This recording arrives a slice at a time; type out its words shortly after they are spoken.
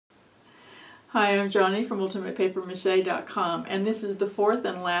Hi, I'm Johnny from UltimatePaperMache.com, and this is the fourth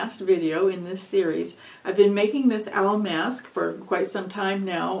and last video in this series. I've been making this owl mask for quite some time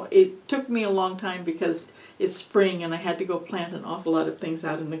now. It took me a long time because it's spring and I had to go plant an awful lot of things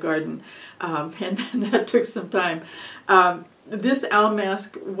out in the garden, and that took some time. This owl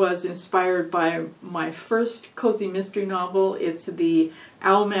mask was inspired by my first cozy mystery novel. It's the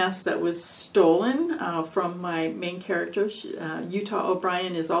owl mask that was stolen from my main character. Utah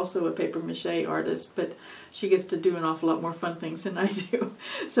O'Brien is also a paper mache artist, but she gets to do an awful lot more fun things than I do.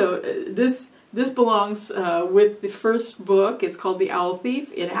 So this belongs with the first book. It's called The Owl Thief.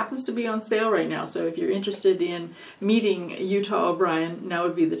 It happens to be on sale right now, so if you're interested in meeting Utah O'Brien, now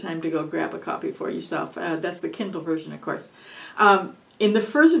would be the time to go grab a copy for yourself. That's the Kindle version, of course. In the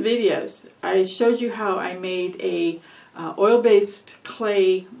first videos, I showed you how I made a oil-based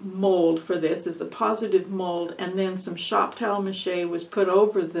clay mold for this. It's a positive mold, and then some shop towel mache was put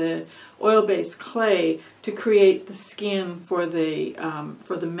over the oil-based clay to create the skin for the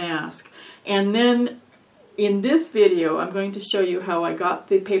mask. And then in this video, I'm going to show you how I got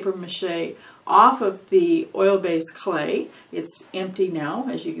the paper mache off of the oil-based clay. It's empty now,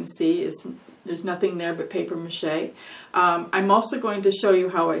 as you can see. There's nothing there but paper mache. I'm also going to show you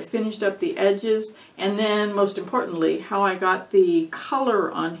how I finished up the edges, and then most importantly how I got the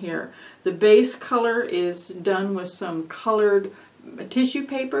color on here. The base color is done with some colored tissue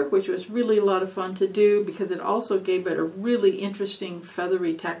paper, which was really a lot of fun to do because it also gave it a really interesting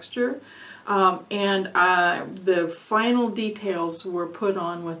feathery texture. The final details were put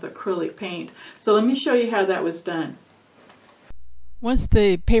on with acrylic paint. So let me show you how that was done. Once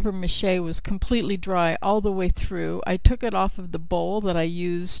the paper mache was completely dry all the way through, I took it off of the bowl that I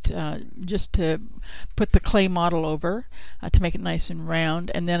used just to put the clay model over to make it nice and round,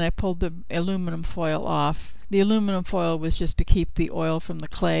 and then I pulled the aluminum foil off. The aluminum foil was just to keep the oil from the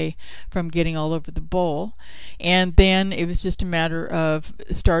clay from getting all over the bowl. And then it was just a matter of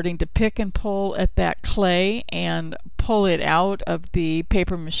starting to pick and pull at that clay and pull it out of the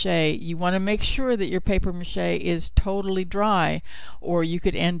paper mache. You want to make sure that your paper mache is totally dry, or you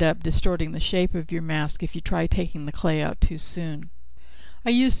could end up distorting the shape of your mask if you try taking the clay out too soon. I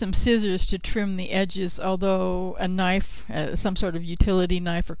used some scissors to trim the edges, although a knife, some sort of utility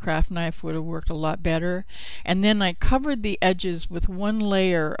knife or craft knife would have worked a lot better. And then I covered the edges with one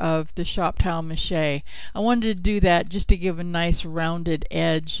layer of the shop towel mache. I wanted to do that just to give a nice rounded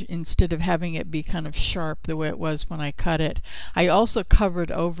edge instead of having it be kind of sharp the way it was when I cut it. I also covered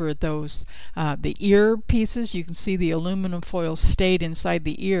over those, the ear pieces. You can see the aluminum foil stayed inside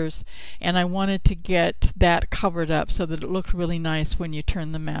the ears, and I wanted to get that covered up so that it looked really nice when you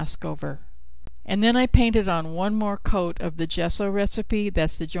turn the mask over. And then I painted on one more coat of the gesso recipe.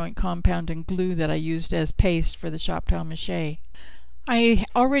 That's the joint compound and glue that I used as paste for the shop towel mache. I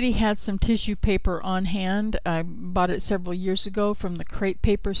already had some tissue paper on hand. I bought it several years ago from the Crate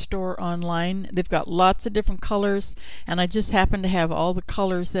Paper store online. They've got lots of different colors, and I just happened to have all the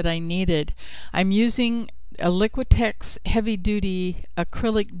colors that I needed. I'm using a Liquitex heavy-duty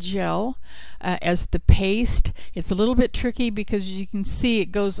acrylic gel as the paste. It's a little bit tricky because you can see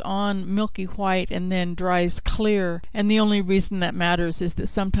it goes on milky white and then dries clear, and the only reason that matters is that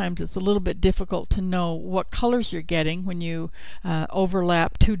sometimes it's a little bit difficult to know what colors you're getting when you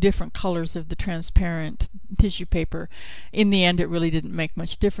overlap two different colors of the transparent tissue paper. In the end, it really didn't make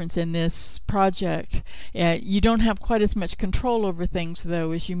much difference in this project. You don't have quite as much control over things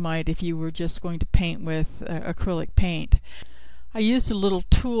though as you might if you were just going to paint with acrylic paint. I used a little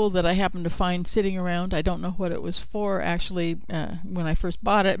tool that I happened to find sitting around. I don't know what it was for actually when I first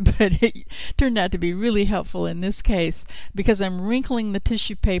bought it, but it turned out to be really helpful in this case because I'm wrinkling the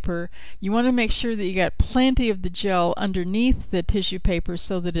tissue paper. You want to make sure that you got plenty of the gel underneath the tissue paper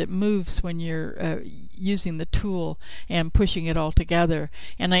so that it moves when you're using the tool and pushing it all together.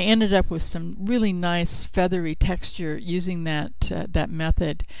 And I ended up with some really nice feathery texture using that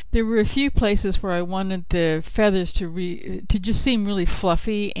method. There were a few places where I wanted the feathers to just seem really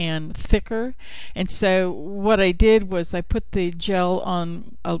fluffy and thicker, and so what I did was I put the gel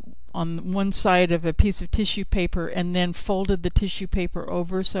on one side of a piece of tissue paper and then folded the tissue paper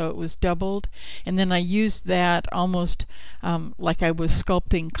over so it was doubled, and then I used that almost like I was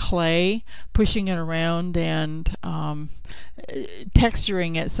sculpting clay, pushing it around and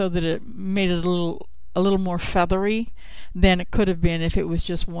texturing it so that it made it a little more feathery than it could have been if it was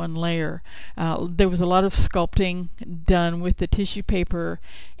just one layer. There was a lot of sculpting done with the tissue paper,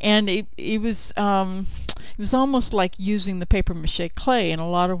 and it was almost like using the paper mache clay in a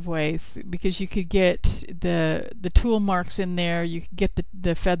lot of ways, because you could get the tool marks in there, you could get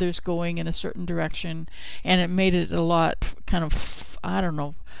the feathers going in a certain direction, and it made it a lot kind of, I don't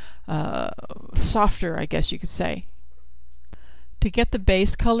know, softer, I guess you could say. To get the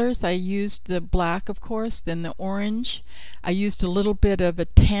base colors, I used the black, of course, then the orange. I used a little bit of a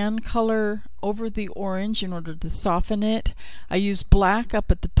tan color over the orange in order to soften it. I used black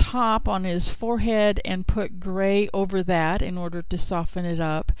up at the top on his forehead and put gray over that in order to soften it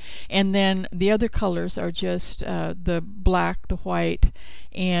up. And then the other colors are just the black, the white,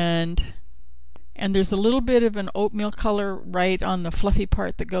 and there's a little bit of an oatmeal color right on the fluffy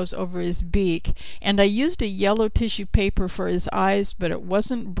part that goes over his beak. And I used a yellow tissue paper for his eyes, but it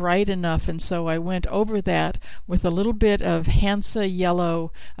wasn't bright enough, and so I went over that with a little bit of Hansa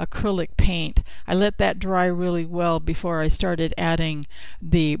yellow acrylic paint. I let that dry really well before I started adding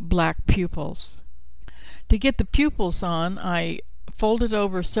the black pupils. To get the pupils on, I folded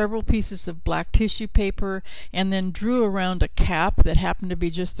over several pieces of black tissue paper and then drew around a cap that happened to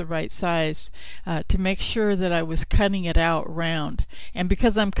be just the right size to make sure that I was cutting it out round. And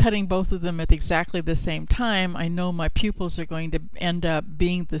because I'm cutting both of them at exactly the same time, I know my pupils are going to end up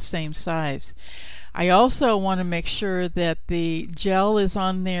being the same size. I also want to make sure that the gel is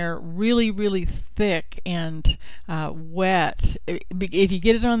on there really, really thick and wet. If you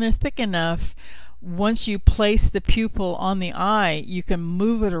get it on there thick enough, once you place the pupil on the eye, you can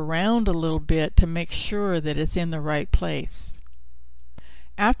move it around a little bit to make sure that it's in the right place.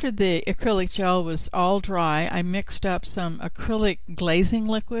 After the acrylic gel was all dry, I mixed up some acrylic glazing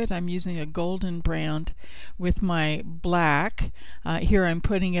liquid. I'm using a golden brown with my black. Here I'm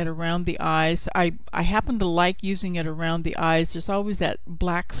putting it around the eyes. I happen to like using it around the eyes. There's always that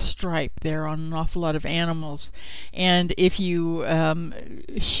black stripe there on an awful lot of animals. And if you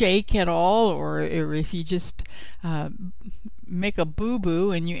shake at all, or if you just make a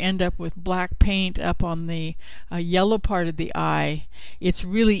boo-boo and you end up with black paint up on the yellow part of the eye, it's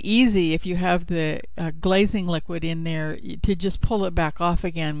really easy if you have the glazing liquid in there to just pull it back off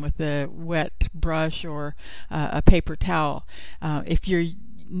again with a wet brush or a paper towel.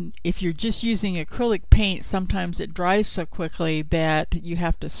 If you're just using acrylic paint, sometimes it dries so quickly that you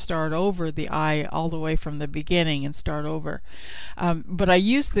have to start over the eye all the way from the beginning and start over. But I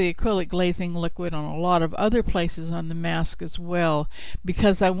use the acrylic glazing liquid on a lot of other places on the mask as well,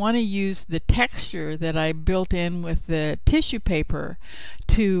 because I want to use the texture that I built in with the tissue paper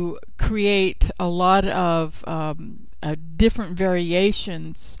to create a lot of different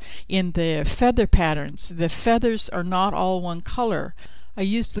variations in the feather patterns. The feathers are not all one color. I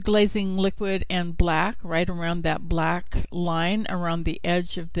used the glazing liquid and black right around that black line around the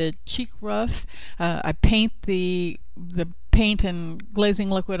edge of the cheek ruff. I paint the paint and glazing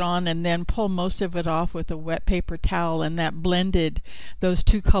liquid on and then pull most of it off with a wet paper towel, and that blended those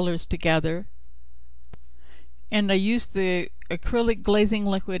two colors together. And I used the acrylic glazing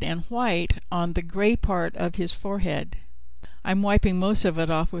liquid and white on the gray part of his forehead. I'm wiping most of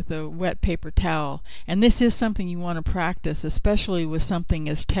it off with a wet paper towel, and this is something you want to practice, especially with something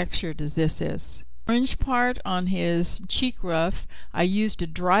as textured as this is. Orange part on his cheek ruff, I used a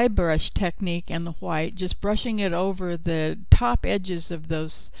dry brush technique and the white, just brushing it over the top edges of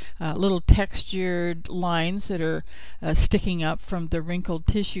those little textured lines that are sticking up from the wrinkled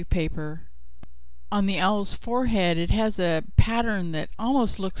tissue paper. On the owl's forehead, it has a pattern that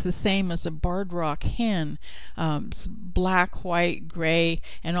almost looks the same as a barred rock hen. It's black, white, gray,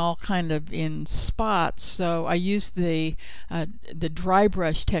 and all kind of in spots. So I used the dry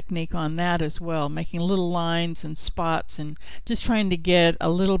brush technique on that as well, making little lines and spots and just trying to get a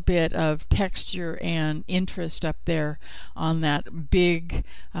little bit of texture and interest up there on that big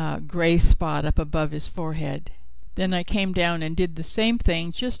gray spot up above his forehead. Then I came down and did the same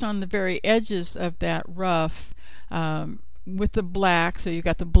thing just on the very edges of that ruff with the black. So you've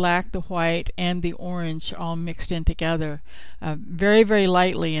got the black, the white, and the orange all mixed in together very, very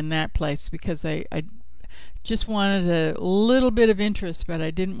lightly in that place, because I just wanted a little bit of interest, but I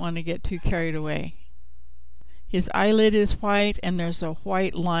didn't want to get too carried away. His eyelid is white, and there's a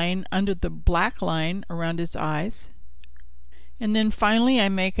white line under the black line around his eyes. And then finally I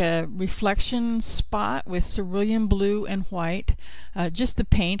make a reflection spot with cerulean blue and white, just the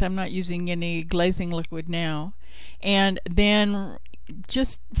paint. I'm not using any glazing liquid now. And then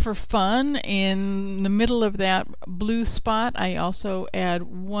just for fun, in the middle of that blue spot, I also add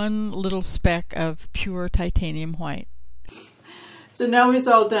one little speck of pure titanium white. So now he's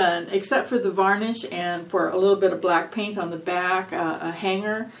all done, except for the varnish and for a little bit of black paint on the back, a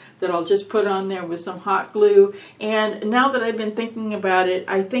hanger that I'll just put on there with some hot glue. And now that I've been thinking about it,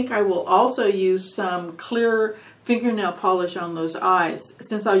 I think I will also use some clear fingernail polish on those eyes.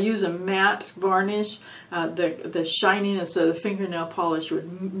 Since I'll use a matte varnish, the shininess of the fingernail polish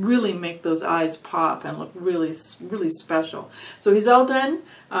would really make those eyes pop and look really, really special. So he's all done.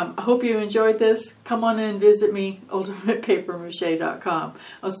 I hope you enjoyed this. Come on in and visit me, ultimatepapermache.com.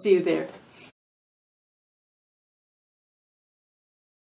 I'll see you there.